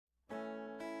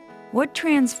What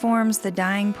transforms the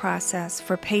dying process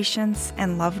for patients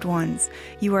and loved ones?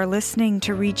 You are listening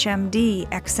to ReachMD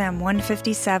XM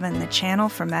 157, the channel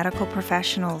for medical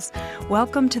professionals.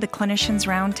 Welcome to the Clinicians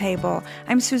Roundtable.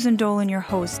 I'm Susan Dolan, your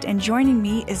host, and joining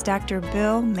me is Dr.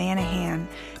 Bill Manahan.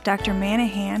 Dr.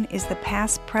 Manahan is the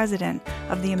past president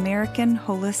of the American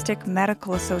Holistic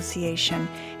Medical Association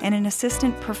and an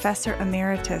assistant professor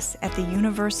emeritus at the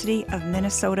University of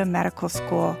Minnesota Medical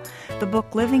School. The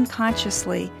book Living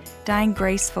Consciously, Dying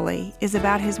Gracefully is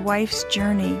about his wife's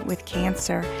journey with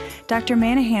cancer. Dr.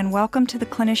 Manahan, welcome to the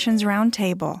Clinicians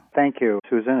Roundtable. Thank you,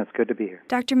 Susan. It's good to be here.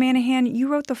 Dr. Manahan, you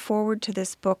wrote the foreword to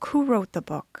this book. Who wrote the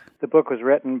book? The book was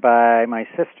written by my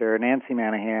sister, Nancy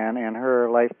Manahan, and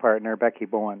her life partner, Becky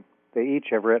Bowen. They each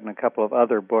have written a couple of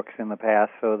other books in the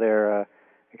past, so they're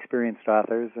experienced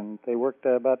authors, and they worked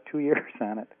about 2 years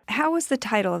on it. How was the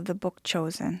title of the book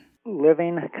chosen?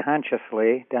 Living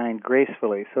Consciously, Dying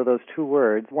Gracefully. So those two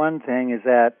words. One thing is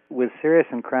that with serious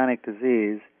and chronic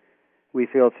disease, we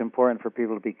feel it's important for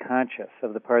people to be conscious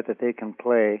of the part that they can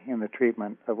play in the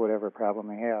treatment of whatever problem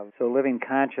they have. So living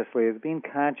consciously is being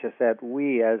conscious that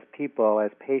we as people, as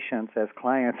patients, as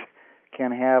clients,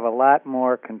 can have a lot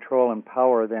more control and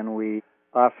power than we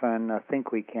often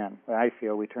think we can. I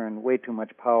feel we turn way too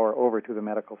much power over to the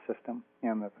medical system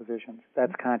and the physicians.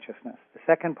 That's consciousness. The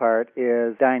second part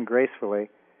is dying gracefully,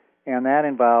 and that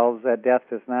involves that death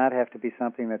does not have to be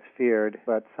something that's feared,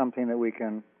 but something that we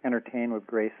can entertain with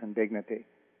grace and dignity.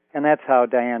 And that's how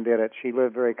Diane did it. She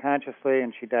lived very consciously,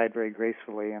 and she died very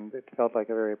gracefully, and it felt like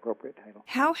a very appropriate title.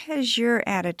 How has your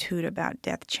attitude about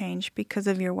death changed because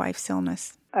of your wife's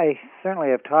illness? I certainly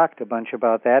have talked a bunch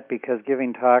about that because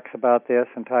giving talks about this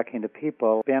and talking to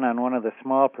people, I've been on one of the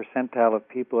small percentile of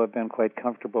people who have been quite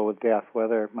comfortable with death,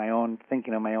 whether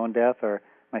thinking of my own death or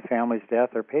my family's death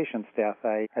or patient's death.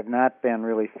 I have not been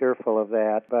really fearful of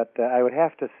that, but I would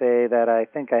have to say that I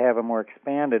think I have a more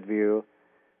expanded view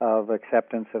of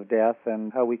acceptance of death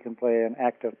and how we can play an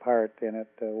active part in it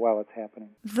while it's happening.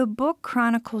 The book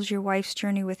chronicles your wife's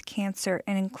journey with cancer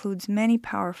and includes many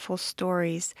powerful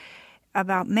stories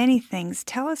about many things.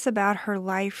 Tell us about her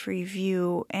life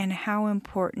review and how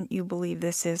important you believe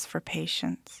this is for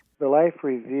patients. The life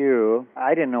review,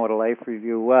 I didn't know what a life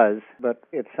review was, but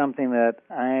it's something that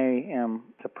I am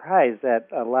surprised that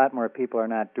a lot more people are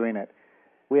not doing it.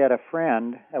 We had a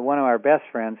friend, one of our best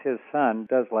friends, his son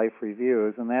does life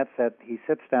reviews, and that's that he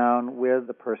sits down with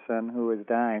the person who is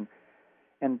dying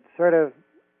and sort of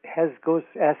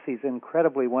asks these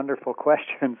incredibly wonderful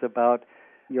questions about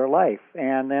your life,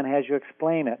 and then has you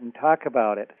explain it and talk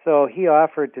about it. So he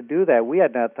offered to do that. We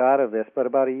had not thought of this, but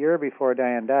about a year before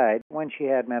Diane died, when she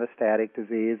had metastatic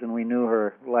disease, and we knew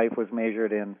her life was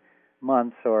measured in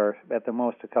months or at the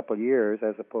most a couple of years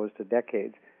as opposed to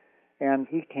decades. And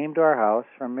he came to our house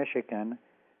from Michigan,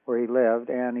 where he lived,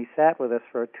 and he sat with us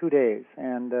for 2 days,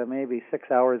 and maybe 6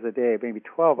 hours a day, maybe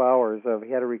 12 hours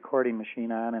he had a recording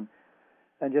machine on, and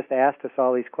just asked us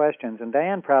all these questions. And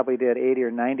Diane probably did 80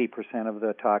 or 90% of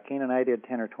the talking, and I did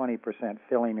 10 or 20%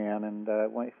 filling in, and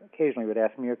occasionally would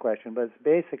ask me a question. But it's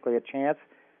basically a chance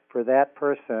for that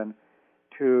person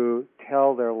to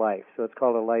tell their life. So it's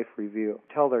called a life review,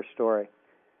 tell their story.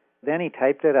 Then he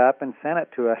typed it up and sent it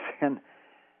to us, and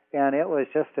it was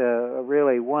just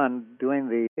doing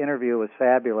the interview was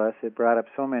fabulous. It brought up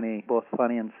so many both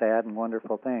funny and sad and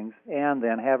wonderful things. And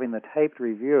then having the typed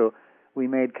review, we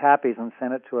made copies and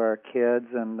sent it to our kids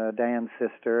and Diane's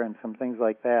sister and some things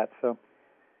like that. So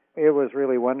it was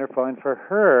really wonderful. And for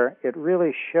her, it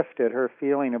really shifted her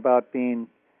feeling about being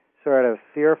sort of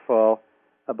fearful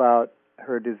about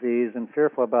her disease and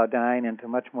fearful about dying into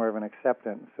much more of an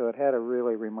acceptance. So it had a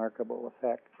really remarkable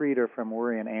effect. Freed her from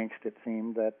worry and angst, it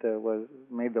seemed, that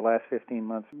made the last 15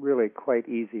 months really quite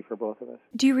easy for both of us.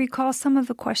 Do you recall some of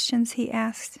the questions he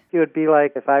asked? It would be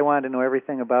like if I wanted to know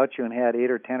everything about you and had 8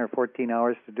 or 10 or 14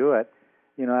 hours to do it,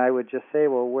 I would just say,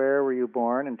 well, where were you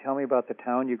born? And tell me about the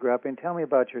town you grew up in. Tell me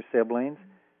about your siblings,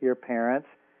 your parents.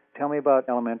 Tell me about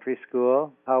elementary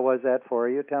school. How was that for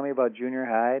you? Tell me about junior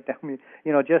high. Tell me,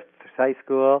 just high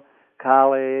school,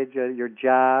 college, your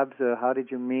jobs. How did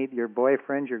you meet your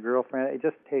boyfriend, your girlfriend?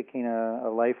 Just taking a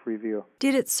life review.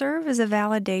 Did it serve as a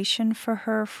validation for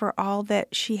her for all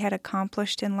that she had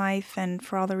accomplished in life and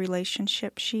for all the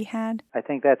relationships she had? I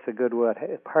think that's a good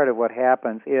part of what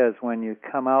happens is when you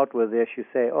come out with this, you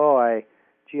say,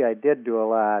 I did do a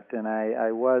lot, and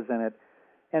I was in it.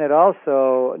 And it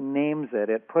also names it.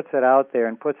 It puts it out there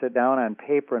and puts it down on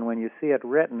paper. And when you see it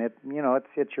written,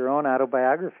 it's your own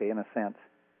autobiography in a sense.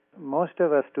 Most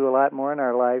of us do a lot more in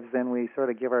our lives than we sort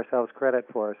of give ourselves credit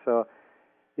for. So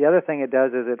the other thing it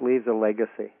does is it leaves a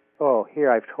legacy. Here,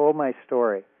 I've told my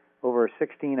story. over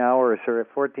 16 hours or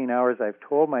 14 hours, I've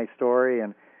told my story,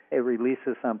 and it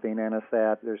releases something in us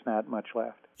that there's not much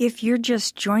left. If you're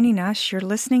just joining us, you're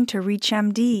listening to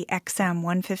ReachMD XM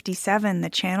 157, the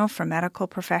channel for medical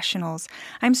professionals.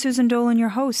 I'm Susan Dolan, your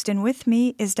host, and with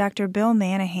me is Dr. Bill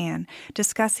Manahan,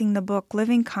 discussing the book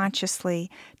Living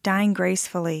Consciously, Dying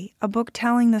Gracefully, a book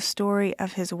telling the story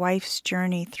of his wife's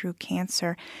journey through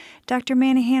cancer. Dr.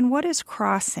 Manahan, what is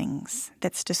Crossings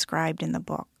that's described in the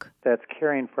book? That's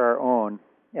caring for our own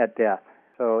at death.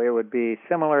 So it would be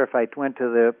similar if I went to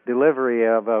the delivery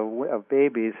of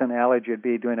babies, and analogy would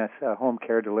be doing a home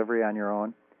care delivery on your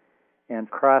own. And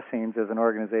Crossings is an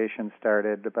organization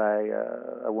started by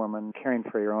a woman caring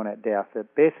for your own at death.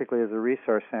 It basically is a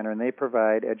resource center, and they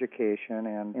provide education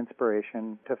and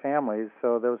inspiration to families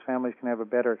so those families can have a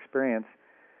better experience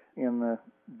in the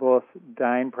both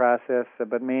dying process,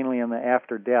 but mainly in the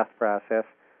after-death process.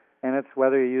 And it's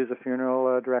whether you use a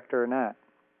funeral director or not.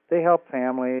 They help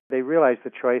families. They realize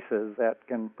the choices that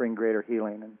can bring greater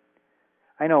healing. And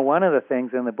I know one of the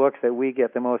things in the books that we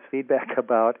get the most feedback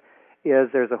about is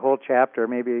there's a whole chapter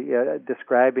maybe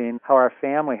describing how our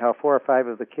family, how 4 or 5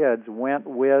 of the kids went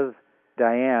with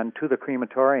Diane to the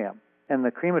crematorium. And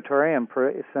the crematorium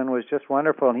person was just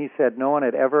wonderful, and he said no one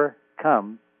had ever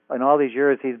come. In all these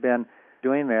years he's been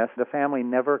doing this, the family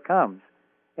never comes.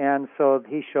 And so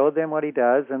he showed them what he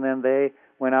does, and then they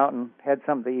went out and had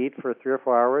something to eat for 3 or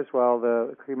 4 hours while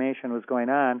the cremation was going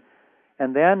on.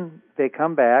 And then they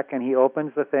come back, and he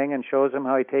opens the thing and shows them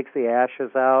how he takes the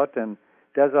ashes out and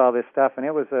does all this stuff. And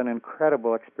it was an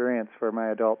incredible experience for my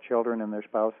adult children and their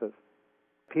spouses.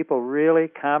 People really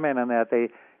comment on that.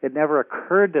 It never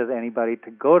occurred to anybody to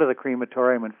go to the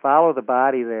crematorium and follow the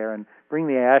body there and bring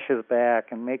the ashes back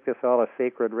and make this all a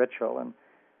sacred ritual. And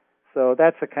so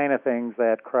that's the kind of things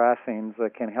that Crossings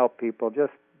can help people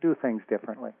just do things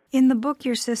differently. In the book,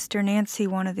 your sister Nancy,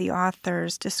 one of the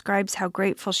authors, describes how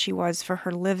grateful she was for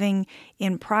her living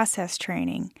in process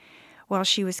training while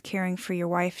she was caring for your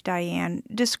wife, Diane.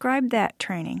 Describe that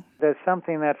training. There's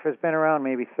something that has been around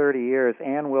maybe 30 years.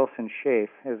 Ann Wilson Schaaf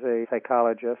is a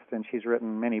psychologist, and she's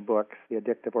written many books, The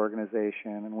Addictive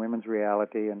Organization and Women's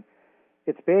Reality, and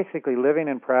it's basically living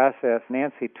in process.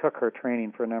 Nancy took her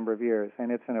training for a number of years,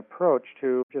 and it's an approach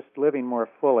to just living more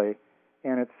fully.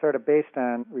 And it's sort of based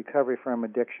on recovery from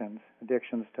addictions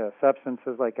to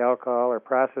substances like alcohol or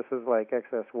processes like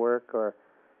excess work or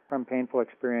from painful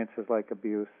experiences like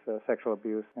abuse, sexual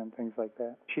abuse, and things like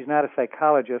that. She's not a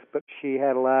psychologist, but she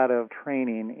had a lot of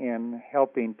training in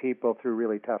helping people through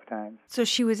really tough times. So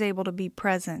she was able to be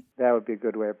present. That would be a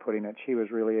good way of putting it. She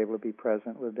was really able to be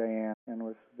present with Diane and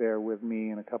was there with me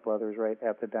and a couple others right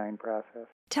at the dying process.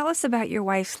 Tell us about your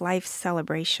wife's life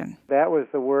celebration. That was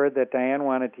the word that Diane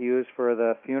wanted to use for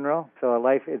the funeral. So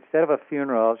instead of a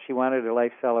funeral, she wanted a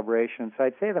life celebration. So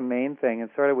I'd say the main thing, and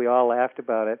sort of we all laughed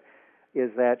about it, is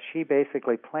that she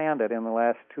basically planned it in the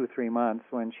last 2-3 months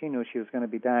when she knew she was going to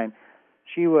be dying.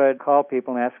 She would call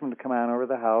people and ask them to come on over to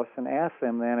the house and ask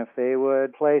them then if they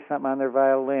would play something on their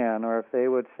violin or if they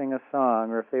would sing a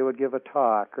song or if they would give a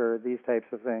talk or these types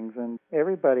of things. And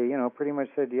everybody, pretty much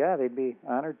said, yeah, they'd be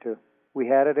honored to. We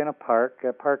had it in a park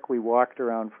we walked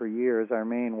around for years. Our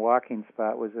main walking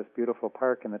spot was this beautiful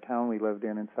park in the town we lived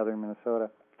in southern Minnesota.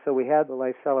 So we had the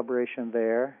life celebration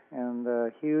there, and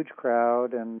a huge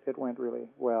crowd, and it went really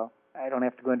well. I don't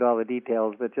have to go into all the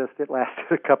details, but just it lasted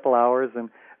a couple hours,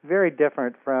 and very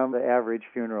different from the average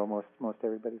funeral most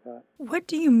everybody thought. What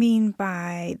do you mean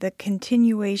by the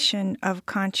continuation of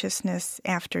consciousness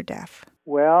after death?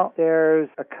 Well, there's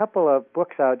a couple of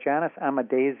books out. Janice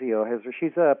Amadazio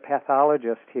she's a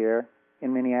pathologist here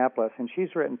in Minneapolis, and she's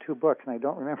written 2 books, and I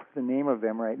don't remember the name of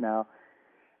them right now.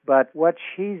 But what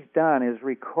she's done is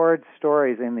record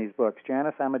stories in these books,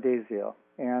 Janice Amadazio,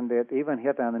 and it even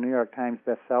hit on the New York Times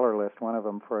bestseller list, one of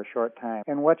them, for a short time.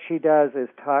 And what she does is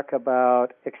talk about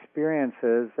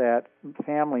experiences that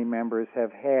family members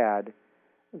have had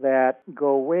that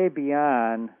go way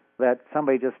beyond that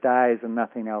somebody just dies and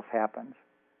nothing else happens.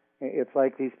 It's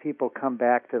like these people come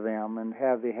back to them and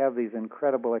they have these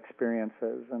incredible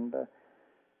experiences. And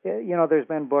there's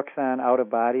been books on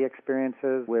out-of-body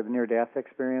experiences with near-death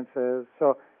experiences.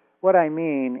 So what I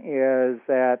mean is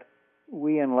that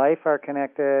we in life are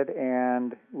connected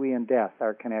and we in death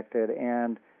are connected,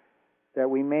 and that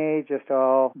we may just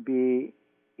all be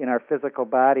in our physical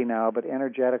body now, but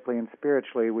energetically and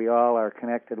spiritually we all are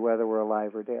connected whether we're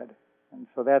alive or dead. And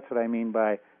so that's what I mean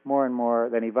by more and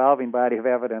more an evolving body of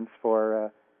evidence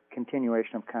for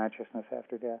continuation of consciousness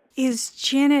after death. Is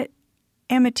Janet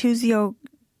Amatuzio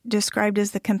described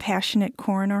as the compassionate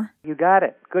coroner? You got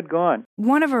it. Good going.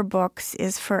 One of her books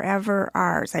is Forever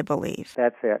Ours, I believe.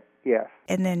 That's it. Yes.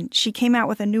 And then she came out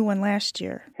with a new one last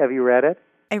year. Have you read it?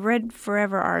 I read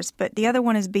Forever Ours, but the other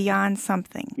one is Beyond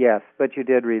Something. Yes, but you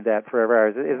did read that, Forever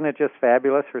Ours. Isn't it just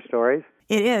fabulous for stories?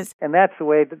 It is. And that's the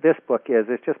way that this book is.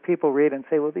 It's just people read it and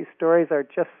say, well, these stories are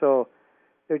just so,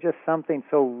 they're just something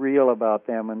so real about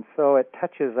them. And so it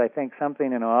touches, I think,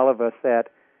 something in all of us that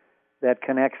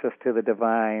connects us to the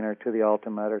divine or to the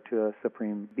ultimate or to a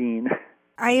supreme being.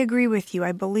 I agree with you.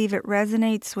 I believe it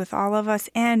resonates with all of us,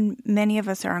 and many of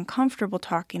us are uncomfortable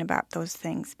talking about those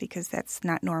things because that's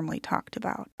not normally talked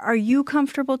about. Are you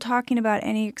comfortable talking about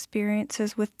any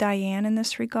experiences with Diane in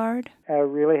this regard? I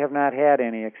really have not had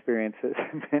any experiences.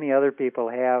 Many other people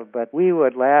have, but we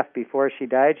would laugh before she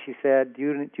died. She said,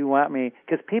 do you want me?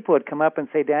 Because people would come up and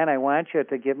say, Dan, I want you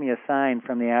to give me a sign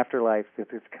from the afterlife to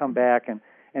come back and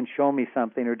show me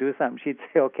something or do something. She'd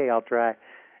say, okay, I'll try.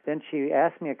 Then she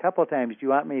asked me a couple of times, do you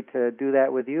want me to do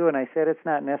that with you? And I said, it's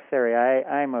not necessary.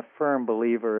 I'm a firm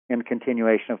believer in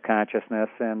continuation of consciousness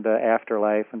and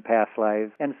afterlife and past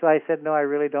lives. And so I said, no, I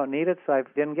really don't need it, so I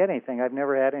didn't get anything. I've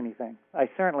never had anything. I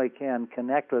certainly can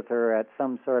connect with her at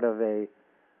some sort of a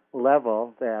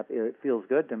level that it feels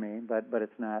good to me, but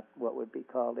it's not what would be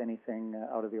called anything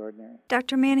out of the ordinary.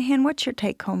 Dr. Manahan, what's your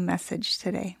take-home message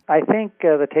today? I think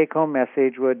the take-home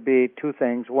message would be two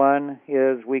things. One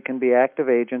is we can be active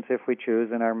agents if we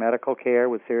choose in our medical care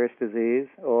with serious disease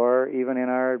or even in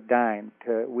our dying.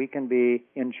 We can be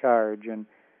in charge, and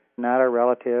not our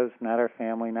relatives, not our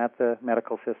family, not the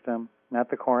medical system, not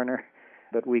the coroner,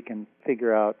 but we can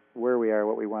figure out where we are,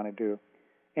 what we want to do.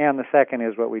 And the second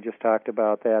is what we just talked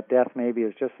about, that death maybe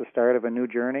is just the start of a new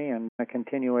journey and a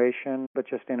continuation, but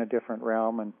just in a different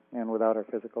realm and without our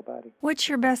physical body. What's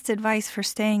your best advice for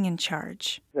staying in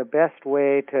charge? The best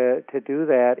way to do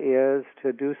that is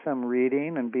to do some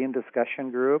reading and be in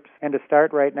discussion groups, and to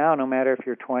start right now, no matter if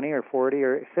you're 20 or 40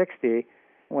 or 60,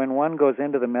 when one goes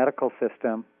into the medical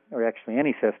system, or actually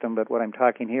any system, but what I'm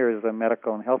talking here is the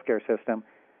medical and healthcare system,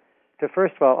 to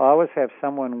first of all, always have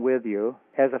someone with you.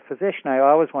 As a physician, I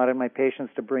always wanted my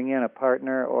patients to bring in a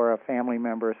partner or a family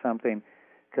member or something,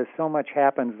 because so much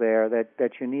happens there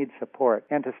that you need support.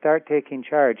 And to start taking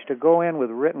charge, to go in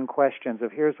with written questions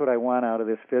of here's what I want out of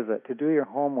this visit, to do your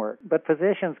homework. But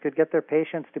physicians could get their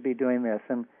patients to be doing this.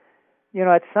 And,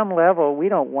 at some level, we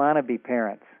don't want to be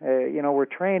parents. We're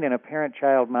trained in a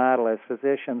parent-child model as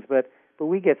physicians, but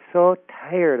we get so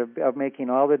tired of making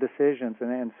all the decisions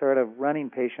and sort of running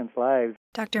patients' lives.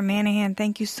 Dr. Manahan,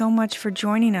 thank you so much for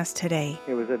joining us today.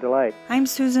 It was a delight. I'm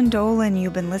Susan Dolan.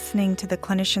 You've been listening to the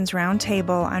Clinicians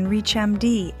Roundtable on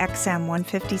ReachMD XM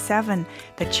 157,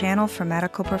 the channel for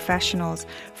medical professionals.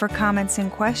 For comments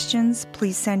and questions,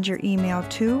 please send your email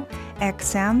to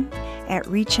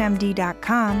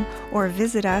xm@reachmd.com or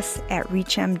visit us at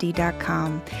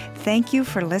reachmd.com. Thank you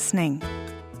for listening.